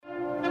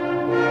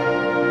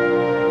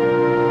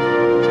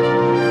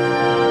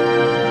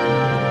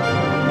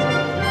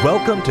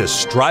Welcome to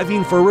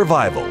Striving for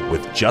Revival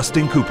with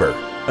Justin Cooper,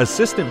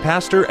 Assistant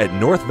Pastor at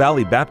North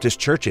Valley Baptist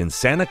Church in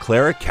Santa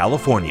Clara,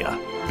 California.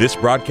 This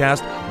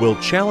broadcast will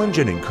challenge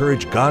and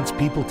encourage God's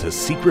people to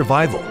seek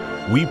revival.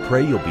 We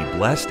pray you'll be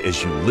blessed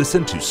as you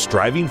listen to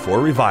Striving for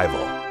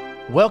Revival.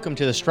 Welcome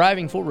to the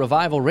Striving for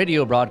Revival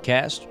radio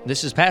broadcast.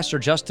 This is Pastor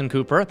Justin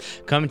Cooper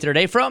coming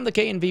today from the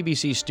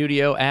KNVBC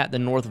studio at the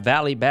North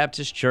Valley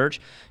Baptist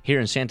Church here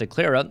in Santa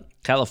Clara,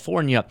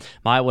 California.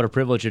 What a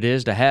privilege it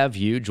is to have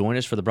you join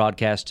us for the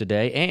broadcast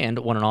today, and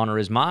what an honor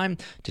is mine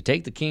to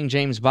take the King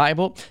James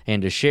Bible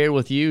and to share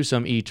with you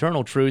some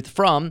eternal truth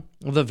from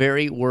the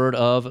very Word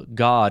of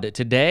God.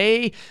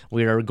 Today,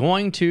 we are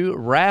going to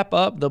wrap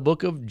up the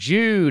book of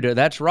Jude.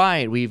 That's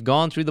right, we've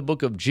gone through the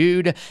book of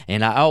Jude,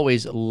 and I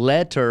always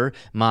letter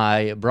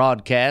my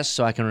broadcast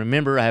so I can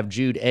remember. I have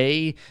Jude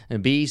A,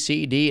 B,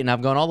 C, D, and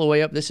I've gone all the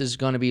way up. This is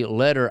going to be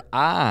letter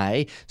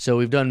I, so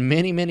we've done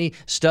many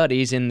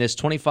studies in this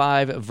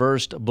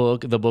 25-verse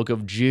book, the book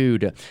of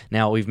Jude.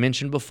 Now, we've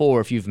mentioned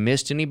before, if you've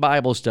missed any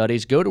Bible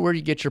studies, go to where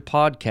you get your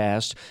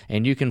podcast,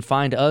 and you can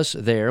find us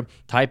there.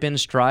 Type in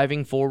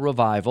Striving for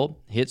Revival,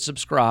 hit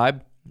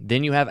subscribe,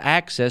 then you have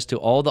access to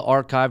all the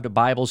archived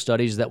Bible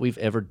studies that we've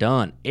ever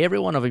done. Every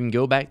one of them, you can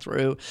go back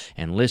through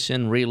and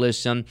listen,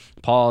 re-listen,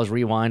 pause,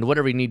 rewind,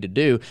 whatever you need to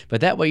do,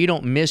 but that way you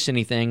don't miss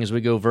anything as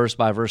we go verse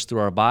by verse through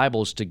our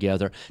Bibles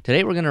together.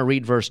 Today we're going to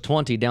read verse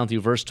 20 down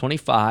through verse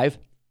 25,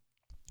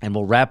 and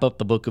we'll wrap up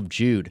the book of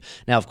Jude.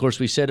 Now, of course,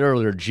 we said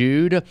earlier,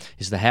 Jude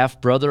is the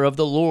half-brother of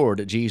the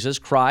Lord, Jesus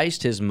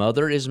Christ. His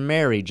mother is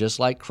Mary, just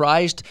like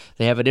Christ.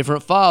 They have a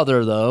different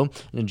father, though.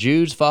 And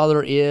Jude's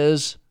father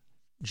is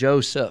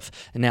Joseph.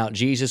 Now,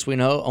 Jesus, we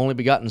know, only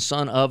begotten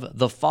son of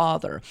the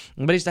Father,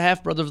 but he's the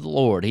half-brother of the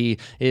Lord. He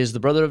is the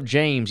brother of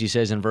James, he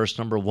says in verse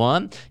number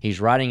 1.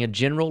 He's writing a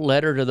general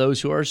letter to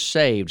those who are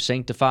saved,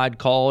 sanctified,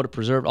 called,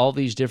 preserved, all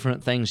these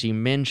different things he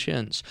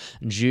mentions.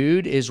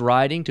 Jude is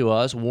writing to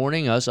us,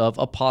 warning us of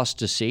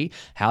apostasy,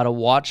 how to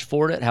watch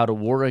for it, how to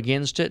war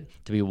against it,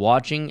 to be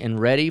watching and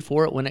ready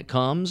for it when it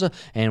comes,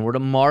 and we're to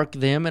mark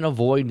them and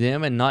avoid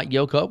them and not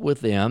yoke up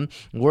with them.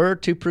 We're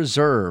to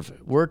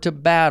preserve, we're to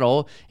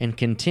battle and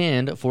contend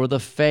for the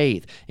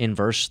faith. In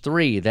verse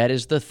 3, that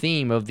is the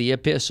theme of the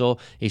epistle.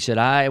 He said,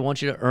 I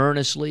want you to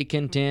earnestly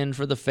contend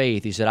for the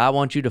faith. He said, I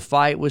want you to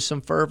fight with some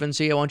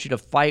fervency. I want you to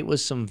fight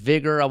with some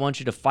vigor. I want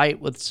you to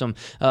fight with some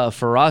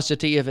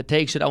ferocity if it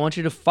takes it. I want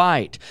you to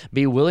fight.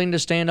 Be willing to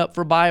stand up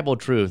for Bible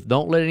truth.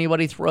 Don't let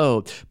anybody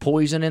throw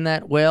poison in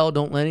that well.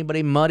 Don't let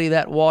anybody muddy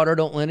that water.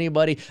 Don't let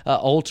anybody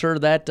alter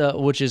that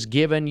which is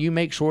given. You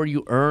make sure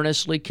you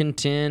earnestly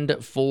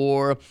contend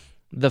for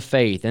the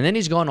faith. And then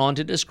he's gone on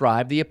to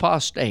describe the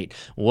apostate,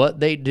 what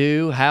they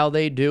do, how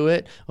they do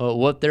it,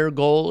 what their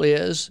goal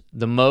is,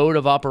 the mode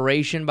of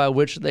operation by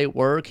which they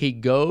work. He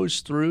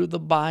goes through the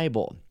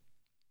Bible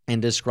and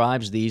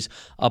describes these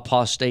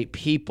apostate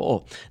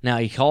people. Now,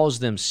 he calls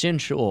them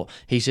sensual.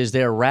 He says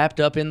they're wrapped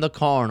up in the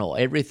carnal.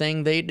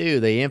 Everything they do,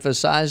 they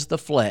emphasize the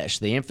flesh.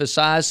 They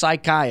emphasize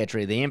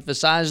psychiatry. They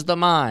emphasize the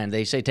mind.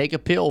 They say take a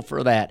pill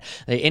for that.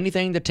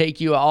 Anything to take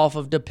you off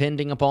of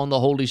depending upon the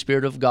Holy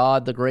Spirit of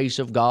God, the grace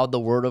of God, the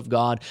Word of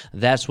God.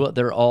 That's what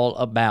they're all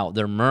about.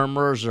 They're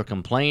murmurers, they're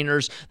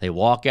complainers. They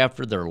walk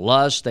after their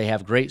lust. They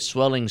have great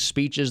swelling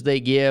speeches they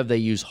give. They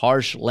use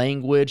harsh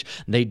language.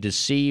 They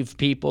deceive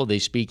people. They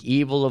speak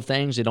evil of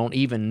things they don't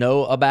even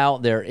know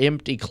about. They're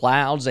empty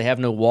clouds. They have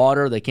no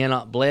water. They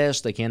cannot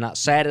bless. They cannot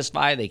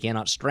satisfy. They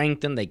cannot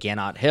strengthen. They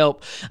cannot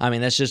help. I mean,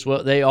 that's just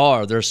what they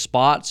are. They're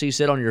spots, he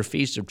said, on your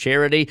feast of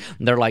charity.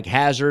 They're like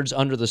hazards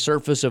under the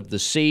surface of the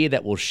sea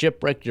that will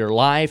shipwreck your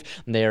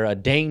life. They're a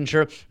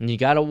danger, and you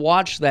got to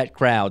watch that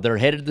crowd. They're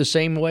headed the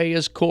same way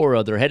as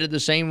Korah. They're headed the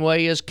same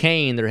way as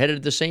Cain. They're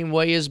headed the same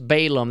way as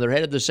Balaam. They're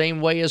headed the same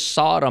way as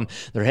Sodom.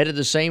 They're headed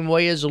the same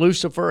way as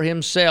Lucifer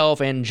himself,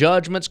 and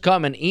judgment's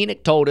coming.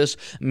 Enoch told us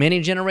many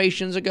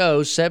generations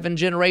ago, 7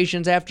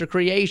 generations after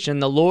creation,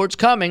 the Lord's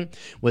coming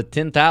with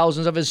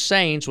 10,000s of his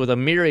saints, with a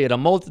myriad, a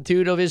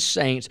multitude of his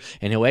saints,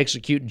 and he'll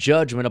execute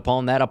judgment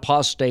upon that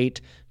apostate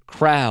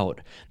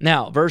crowd.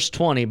 Now, verse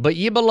 20, but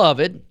ye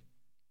beloved,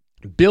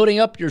 building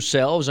up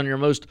yourselves on your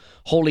most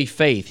holy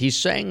faith. He's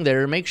saying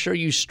there, make sure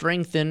you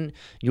strengthen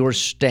your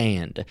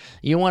stand.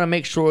 You want to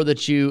make sure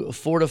that you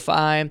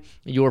fortify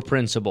your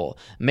principle.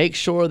 Make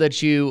sure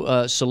that you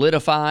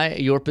solidify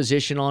your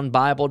position on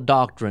Bible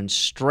doctrine.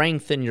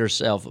 Strengthen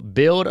yourself.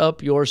 Build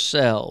up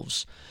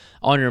yourselves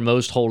on your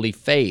most holy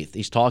faith.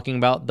 He's talking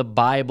about the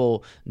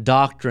Bible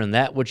doctrine,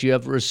 that which you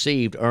have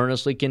received.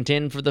 Earnestly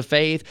contend for the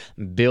faith.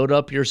 Build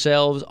up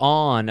yourselves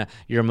on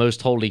your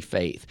most holy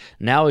faith.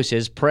 Now he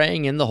says,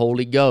 praying in the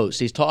Holy Ghost.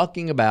 He's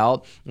talking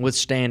about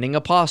withstanding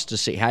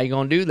apostasy. How are you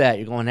going to do that?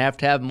 You're going to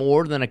have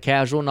more than a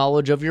casual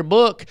knowledge of your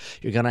book.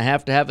 You're going to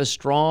have a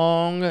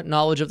strong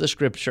knowledge of the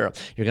Scripture.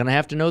 You're going to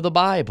have to know the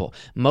Bible.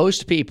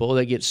 Most people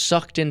that get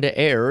sucked into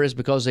error is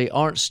because they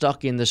aren't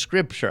stuck in the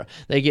Scripture.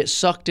 They get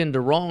sucked into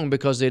wrong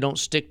because they don't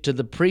stick to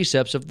the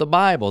precepts of the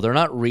Bible. They're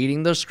not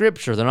reading the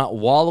Scripture. They're not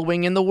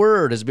wallowing in the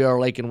Word, as B.R.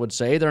 Lakin would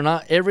say. They're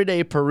not every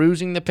day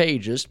perusing the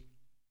pages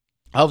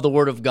of the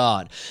Word of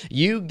God.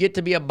 You get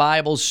to be a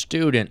Bible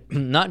student,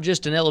 not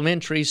just an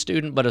elementary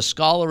student, but a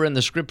scholar in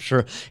the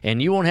Scripture,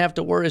 and you won't have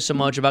to worry so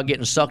much about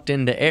getting sucked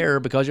into error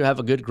because you'll have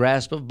a good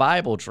grasp of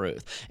Bible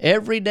truth.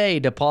 Every day,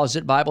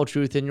 deposit Bible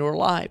truth in your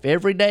life.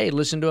 Every day,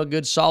 listen to a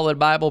good, solid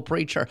Bible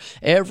preacher.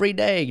 Every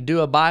day,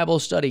 do a Bible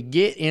study.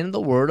 Get in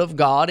the Word of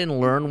God and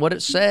learn what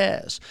it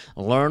says.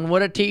 Learn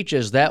what it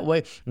teaches. That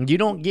way, you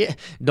don't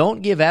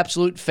give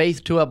absolute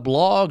faith to a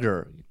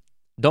blogger.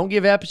 Don't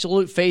give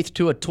absolute faith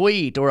to a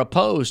tweet or a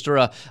post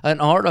or an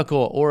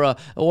article or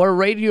a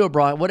radio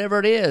broadcast, whatever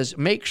it is.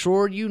 Make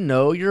sure you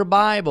know your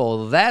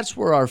Bible. That's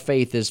where our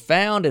faith is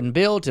found and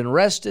built and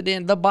rested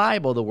in the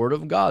Bible, the Word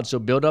of God. So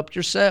build up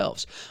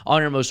yourselves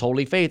on your most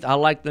holy faith. I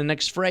like the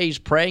next phrase,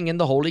 praying in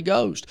the Holy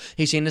Ghost.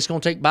 He's saying it's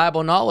going to take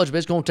Bible knowledge, but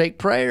it's going to take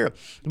prayer.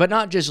 But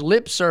not just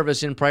lip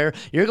service in prayer.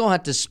 You're going to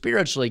have to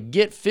spiritually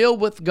get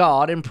filled with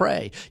God and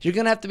pray. You're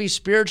going to have to be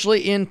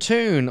spiritually in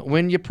tune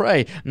when you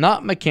pray.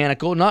 Not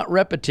mechanical, not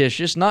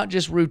repetitious, not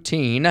just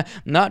routine,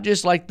 not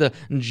just like the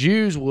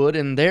Jews would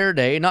in their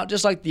day, not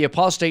just like the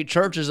apostate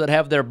churches that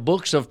have their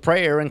books of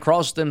prayer and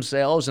cross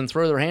themselves and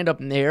throw their hand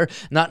up in the air,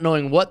 not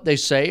knowing what they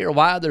say or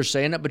why they're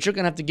saying it. But you're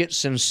going to have to get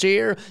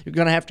sincere. You're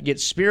going to have to get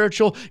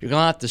spiritual. You're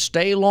going to have to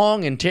stay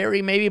long and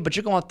tarry maybe, but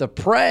you're going to have to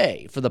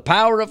pray for the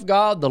power of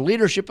God, the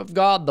leadership of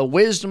God, the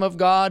wisdom of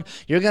God.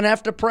 You're going to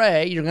have to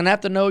pray. You're going to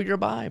have to know your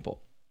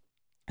Bible.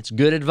 It's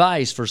good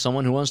advice for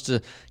someone who wants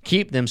to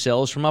keep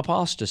themselves from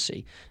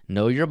apostasy.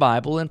 Know your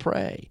Bible and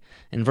pray.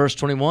 In verse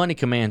 21, he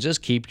commands us,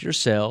 keep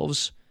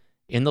yourselves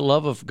in the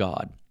love of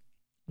God,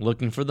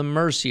 looking for the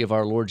mercy of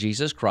our Lord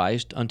Jesus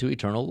Christ unto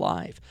eternal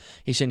life.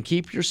 He said,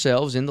 keep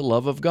yourselves in the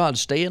love of God.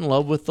 Stay in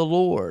love with the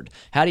Lord.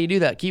 How do you do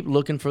that? Keep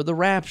looking for the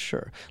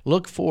rapture.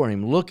 Look for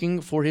Him,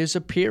 looking for His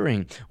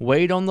appearing.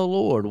 Wait on the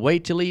Lord.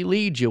 Wait till He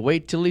leads you.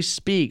 Wait till He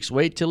speaks.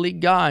 Wait till He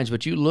guides.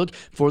 But you look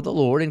for the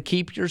Lord and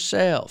keep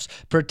yourselves.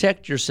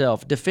 Protect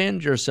yourself.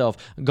 Defend yourself.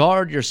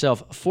 Guard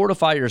yourself.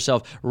 Fortify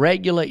yourself.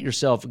 Regulate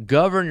yourself.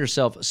 Govern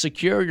yourself.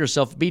 Secure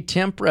yourself. Be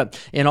temperate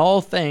in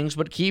all things,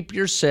 but keep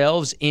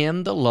yourselves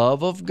in the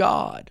love of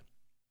God.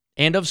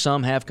 And of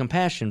some have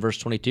compassion, verse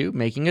 22,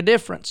 making a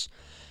difference.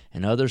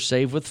 And others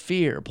save with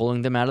fear,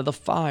 pulling them out of the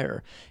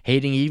fire,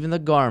 hating even the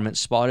garment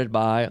spotted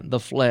by the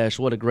flesh.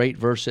 What a great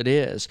verse it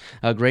is.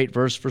 A great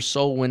verse for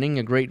soul winning,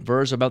 a great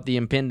verse about the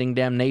impending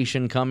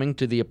damnation coming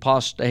to the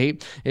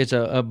apostate. It's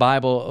a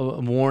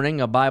Bible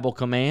warning, a Bible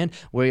command.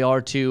 We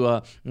are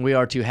to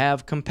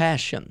have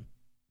compassion.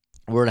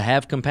 We're to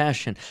have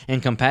compassion,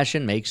 and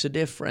compassion makes a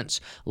difference.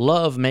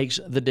 Love makes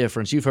the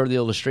difference. You've heard the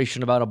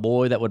illustration about a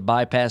boy that would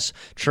bypass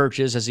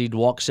churches as he'd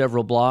walk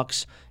several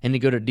blocks, and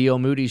he'd go to D.L.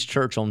 Moody's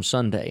church on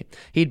Sunday.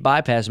 He'd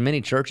bypass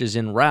many churches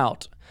en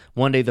route.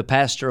 One day the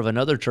pastor of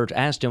another church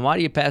asked him, why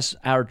do you pass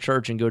our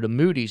church and go to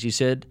Moody's? He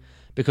said,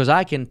 because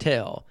I can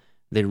tell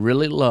they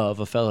really love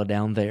a fellow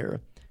down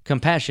there.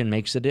 Compassion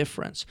makes a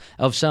difference.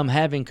 Of some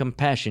having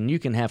compassion, you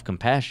can have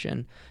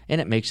compassion,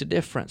 and it makes a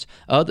difference.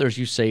 Others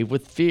you save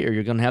with fear.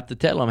 You're going to have to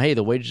tell them, hey,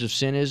 the wages of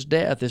sin is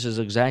death. This is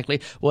exactly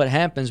what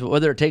happens. But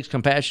whether it takes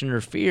compassion or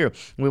fear,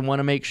 we want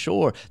to make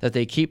sure that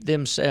they keep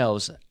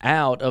themselves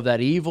out of that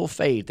evil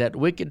fate, that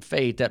wicked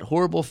fate, that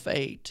horrible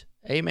fate.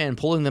 Amen.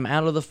 Pulling them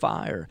out of the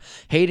fire,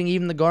 hating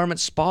even the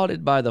garments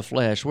spotted by the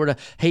flesh. We're to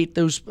hate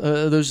those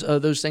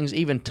things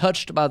even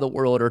touched by the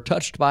world, or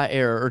touched by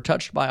error, or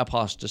touched by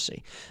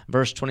apostasy.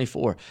 Verse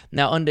 24.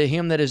 Now unto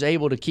Him that is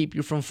able to keep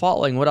you from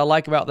falling. What I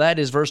like about that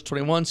is verse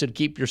 21 said,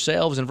 keep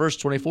yourselves, and verse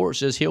 24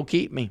 says, He'll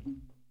keep me.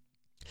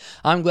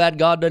 I'm glad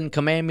God doesn't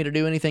command me to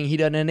do anything He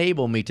doesn't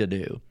enable me to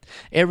do.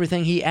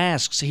 Everything He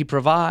asks, He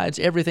provides.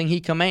 Everything He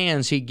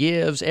commands, He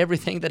gives.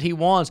 Everything that He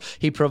wants,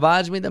 He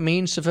provides me the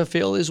means to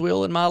fulfill His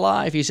will in my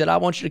life. He said, I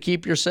want you to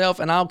keep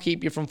yourself, and I'll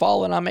keep you from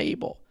falling. I'm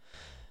able.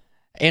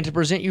 And to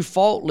present you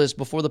faultless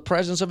before the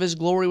presence of His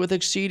glory with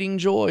exceeding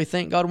joy.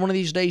 Thank God one of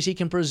these days He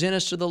can present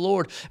us to the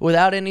Lord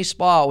without any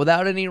spot,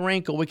 without any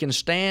wrinkle. We can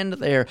stand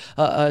there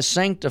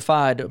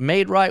sanctified,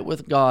 made right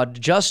with God,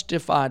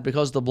 justified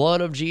because the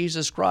blood of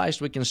Jesus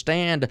Christ. We can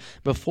stand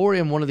before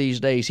Him one of these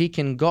days. He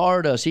can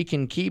guard us. He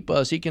can keep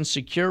us. He can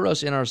secure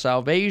us in our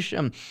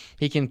salvation.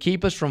 He can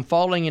keep us from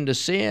falling into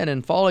sin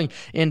and falling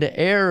into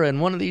error.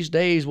 And one of these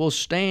days we'll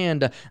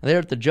stand there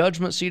at the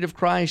judgment seat of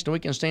Christ, and we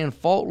can stand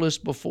faultless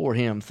before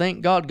Him.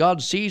 Thank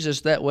God sees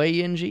us that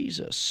way in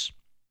Jesus.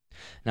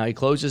 Now he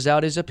closes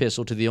out his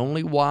epistle to the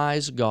only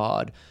wise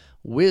God.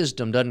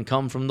 Wisdom doesn't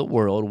come from the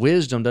world.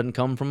 Wisdom doesn't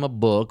come from a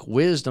book.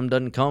 Wisdom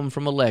doesn't come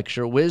from a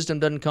lecture. Wisdom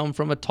doesn't come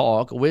from a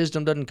talk.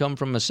 Wisdom doesn't come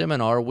from a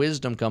seminar.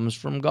 Wisdom comes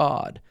from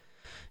God.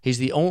 He's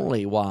the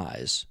only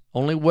wise.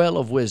 Only well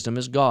of wisdom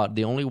is God,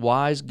 the only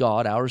wise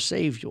God, our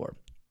Savior.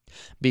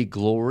 Be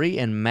glory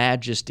and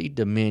majesty,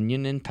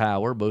 dominion and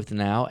power, both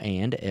now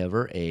and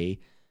ever.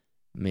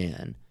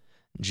 Amen.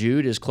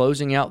 Jude is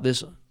closing out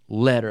this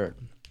letter.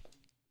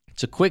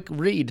 It's a quick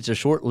read. It's a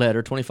short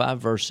letter, 25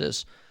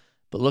 verses.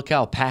 But look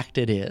how packed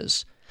it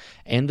is.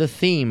 And the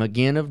theme,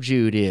 again, of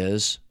Jude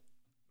is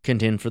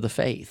contend for the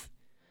faith.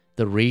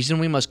 The reason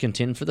we must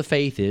contend for the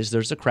faith is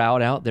there's a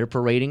crowd out there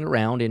parading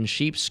around in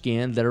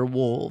sheepskin that are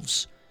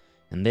wolves.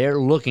 And they're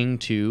looking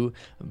to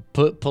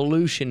put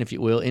pollution, if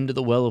you will, into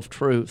the well of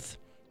truth,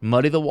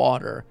 muddy the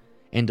water,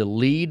 and to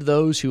lead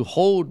those who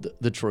hold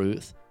the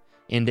truth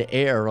into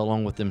error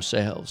along with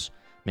themselves.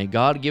 May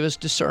God give us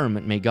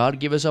discernment. May God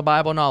give us a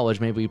Bible knowledge.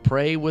 May we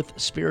pray with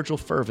spiritual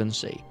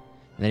fervency,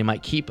 and that He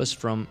might keep us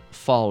from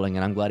falling,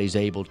 and I'm glad He's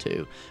able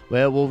to.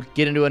 Well, we'll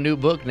get into a new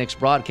book next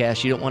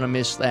broadcast. You don't want to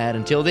miss that.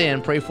 Until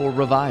then, pray for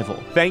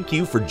revival. Thank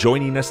you for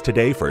joining us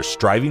today for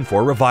Striving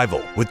for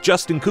Revival with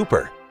Justin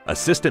Cooper,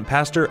 Assistant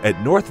Pastor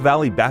at North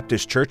Valley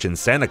Baptist Church in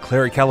Santa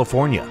Clara,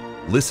 California.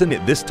 Listen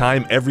at this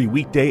time every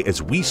weekday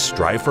as we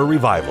strive for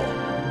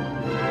revival.